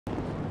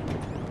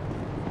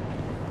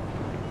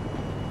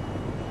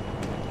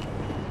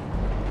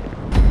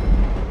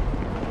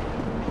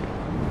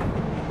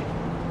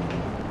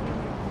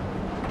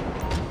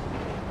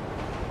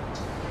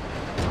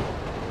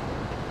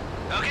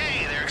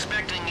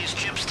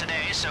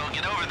so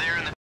get over there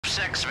in the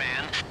sex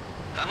van.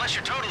 Unless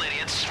you're total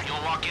idiots,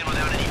 you'll walk in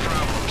without any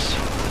problems.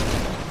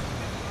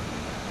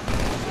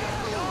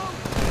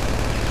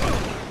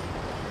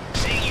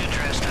 Seeing you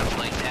dressed up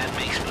like that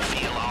makes me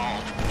feel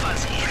all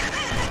fuzzy.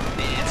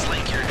 It's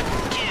like your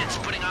kids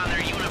putting on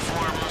their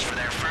uniforms for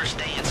their first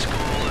day at school.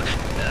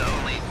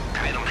 Only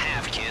I don't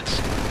have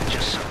kids.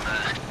 Just some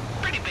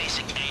pretty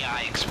basic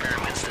AI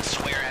experiments that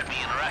swear at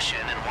me in Russian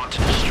and want to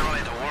destroy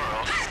the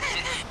world.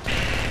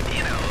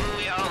 You know,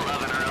 we all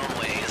love in our own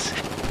ways.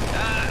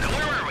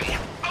 Where were we?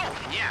 Oh,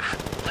 yeah.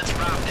 Let's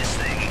rob this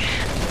thing.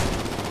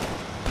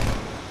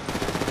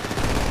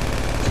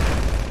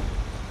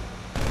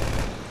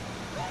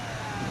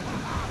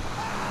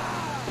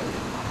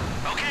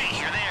 Okay,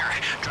 you're there.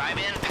 Drive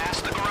in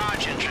past the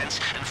garage entrance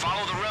and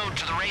follow the road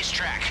to the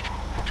racetrack.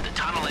 The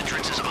tunnel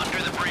entrance is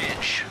under the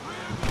bridge.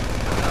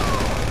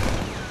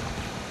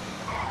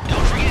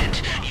 Don't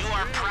forget, you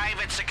are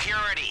private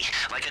security,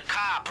 like a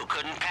cop who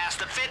couldn't pass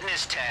the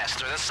fitness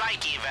test or the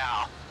psych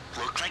eval.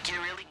 Look like you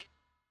really...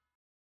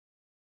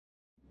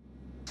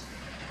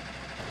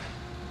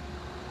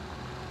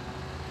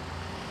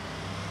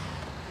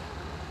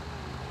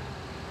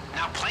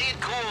 Now play it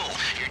cool.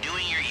 You're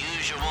doing your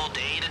usual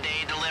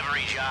day-to-day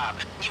delivery job.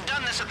 You've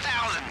done this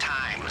 1,000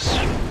 times.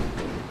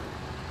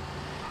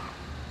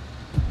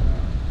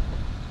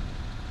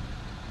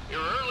 You're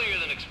earlier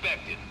than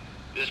expected.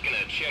 Just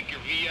gonna check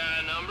your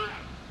VI number?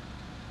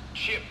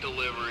 Chip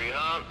delivery,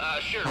 huh?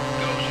 Sure.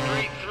 Go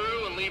straight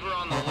through and leave her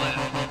on the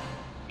left.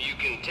 You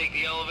can take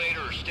the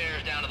elevator or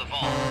stairs down to the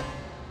vault.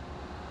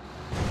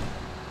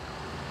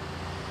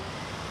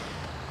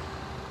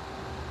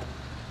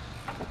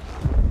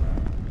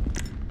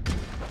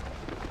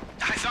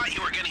 I thought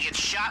you were gonna get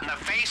shot in the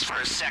face for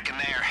a second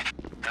there.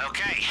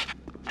 Okay,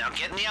 now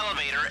get in the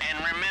elevator and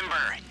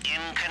remember,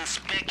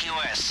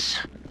 inconspicuous.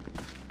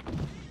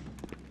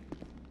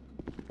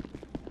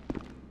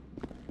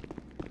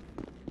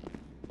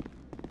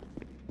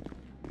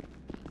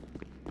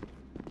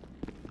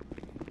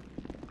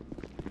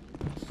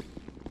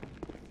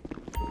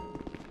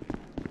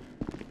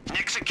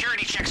 Next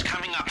security check's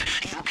coming up.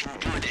 You can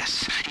do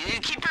this. You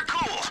keep her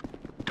cool.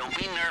 Don't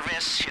be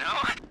nervous, you know?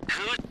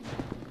 Who's...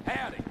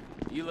 Howdy.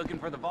 You looking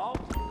for the vault?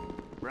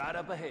 Right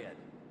up ahead.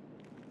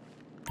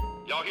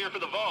 Y'all here for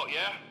the vault,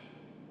 yeah?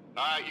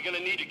 Alright, you're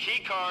gonna need your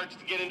key cards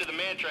to get into the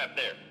man trap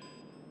there.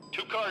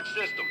 2-card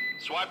system.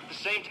 Swipe at the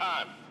same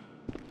time.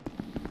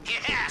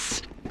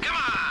 Yes! Come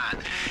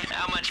on!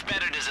 How much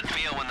better does it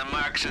feel when the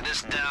marks are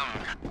this dumb?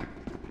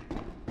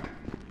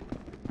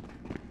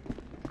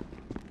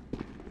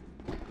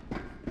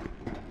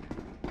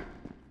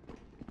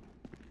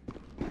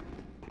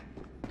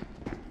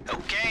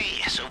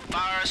 Okay, so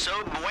far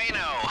so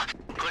bueno.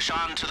 Push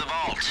on to the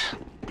vault.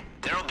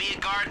 There'll be a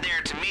guard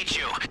there to meet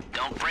you.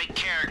 Don't break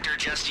character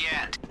just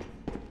yet.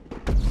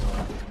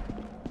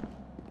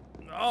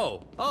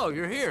 Oh,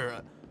 you're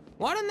here.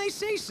 Why didn't they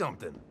say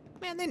something?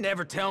 Man, they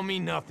never tell me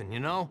nothing, you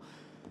know?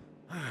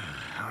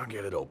 I'll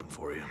get it open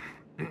for you.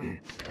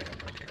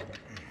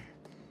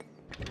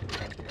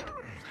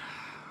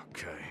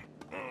 Okay.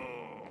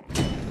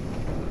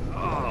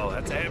 Oh,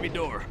 that's a heavy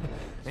door.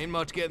 Ain't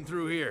much getting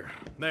through here.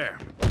 There.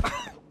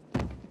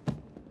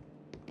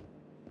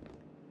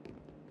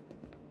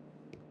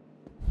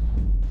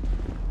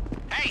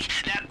 Hey,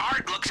 that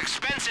art looks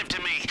expensive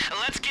to me.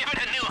 Let's give it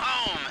a new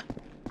home.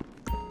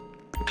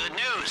 Good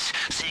news.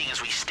 Seeing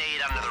as we stayed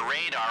under the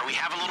radar, we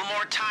have a little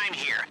more time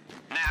here.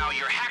 Now,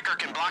 your hacker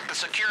can block the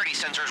security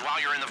sensors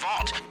while you're in the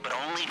vault, but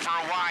only for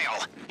a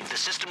while. If the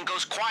system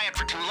goes quiet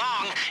for too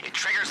long, it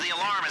triggers the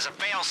alarm as a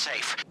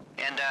failsafe.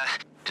 And,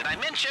 did I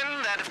mention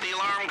that if the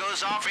alarm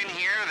goes off in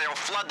here, they'll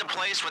flood the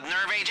place with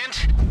nerve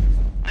agent?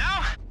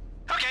 No?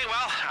 Okay,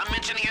 well, I'm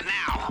mentioning it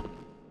now.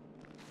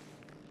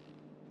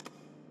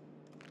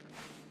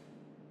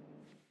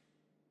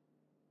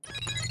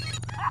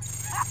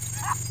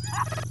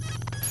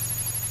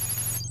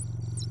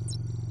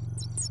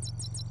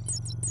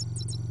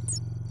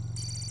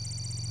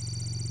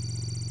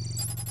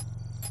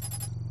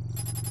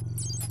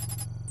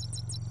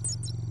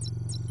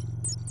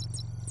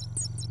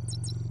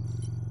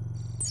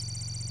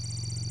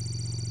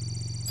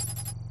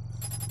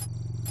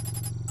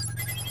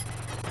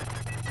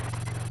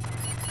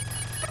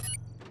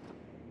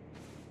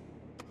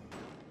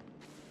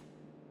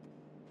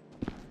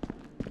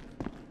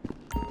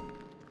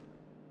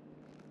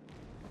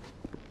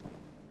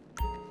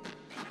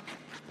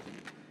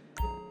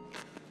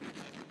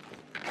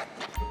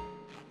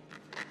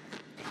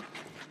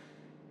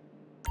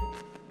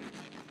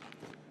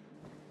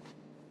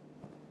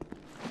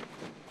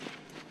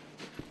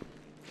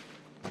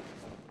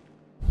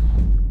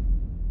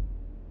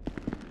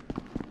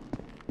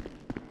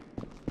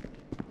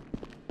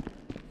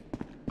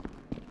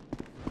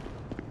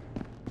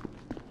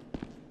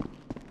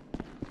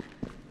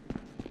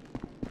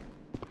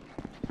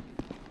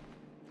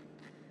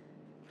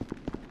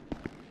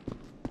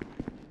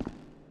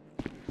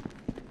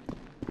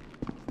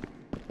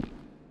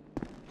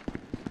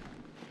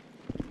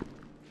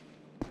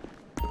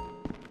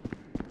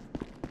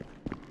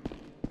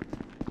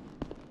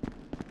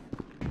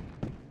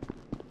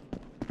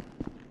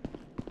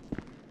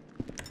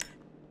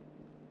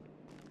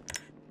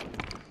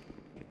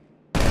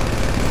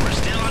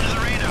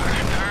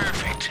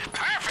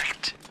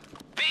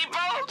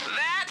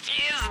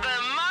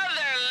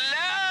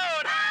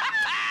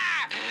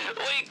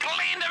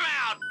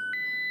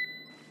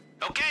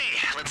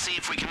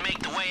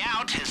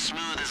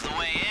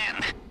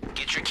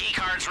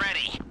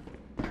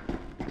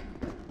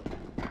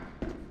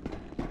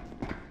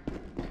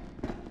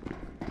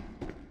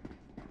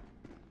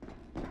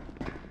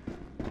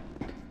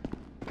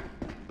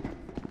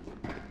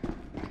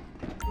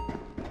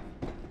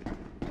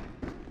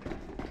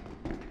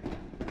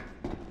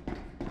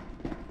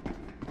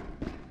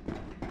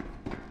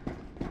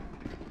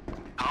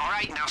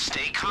 right, now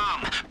stay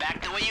calm.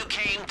 Back the way you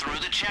came, through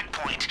the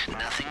checkpoint.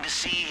 Nothing to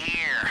see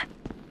here.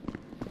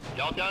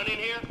 Y'all done in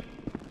here?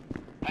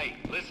 Hey,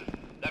 listen.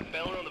 That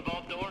fella on the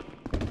vault door?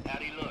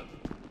 How'd he look?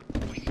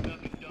 We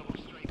stuck a double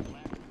straight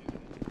black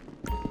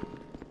dude.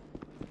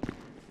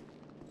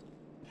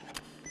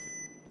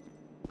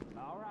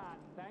 All right,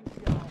 thanks,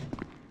 y'all.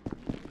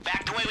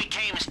 Back the way we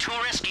came is too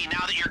risky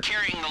now that you're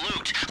carrying the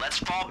loot. Let's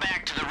fall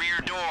back to the rear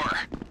door.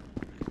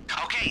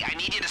 Okay, I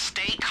need you to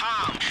stay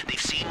calm. They've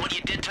seen what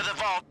you did to the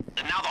vault,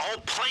 and now the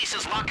whole place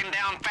is locking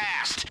down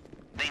fast.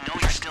 They know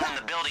you're still in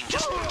the building.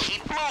 Just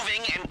keep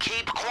moving and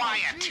keep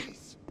quiet.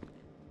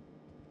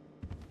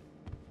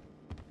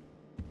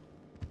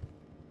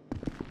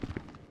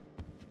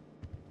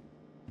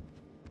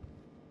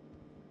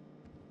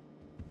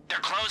 They're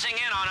closing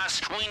in on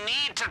us. We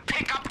need to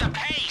pick up the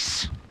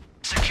pace.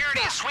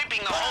 Security is sweeping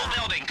the whole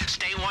building.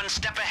 Stay one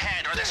step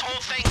ahead, or this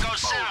whole thing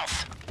goes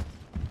south.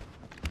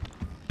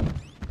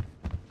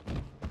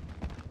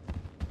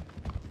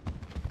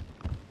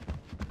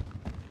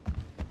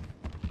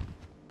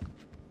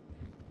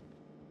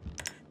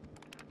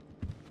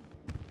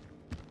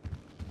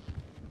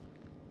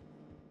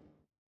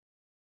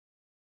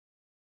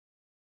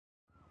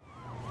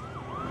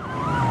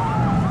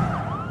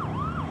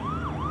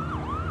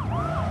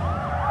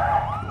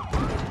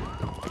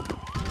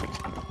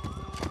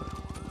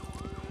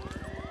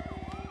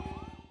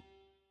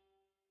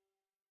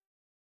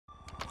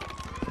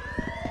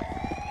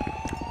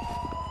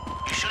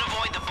 You should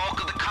avoid the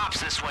bulk of the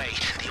cops this way.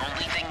 The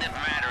only thing that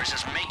matters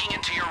is making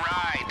it to your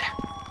ride.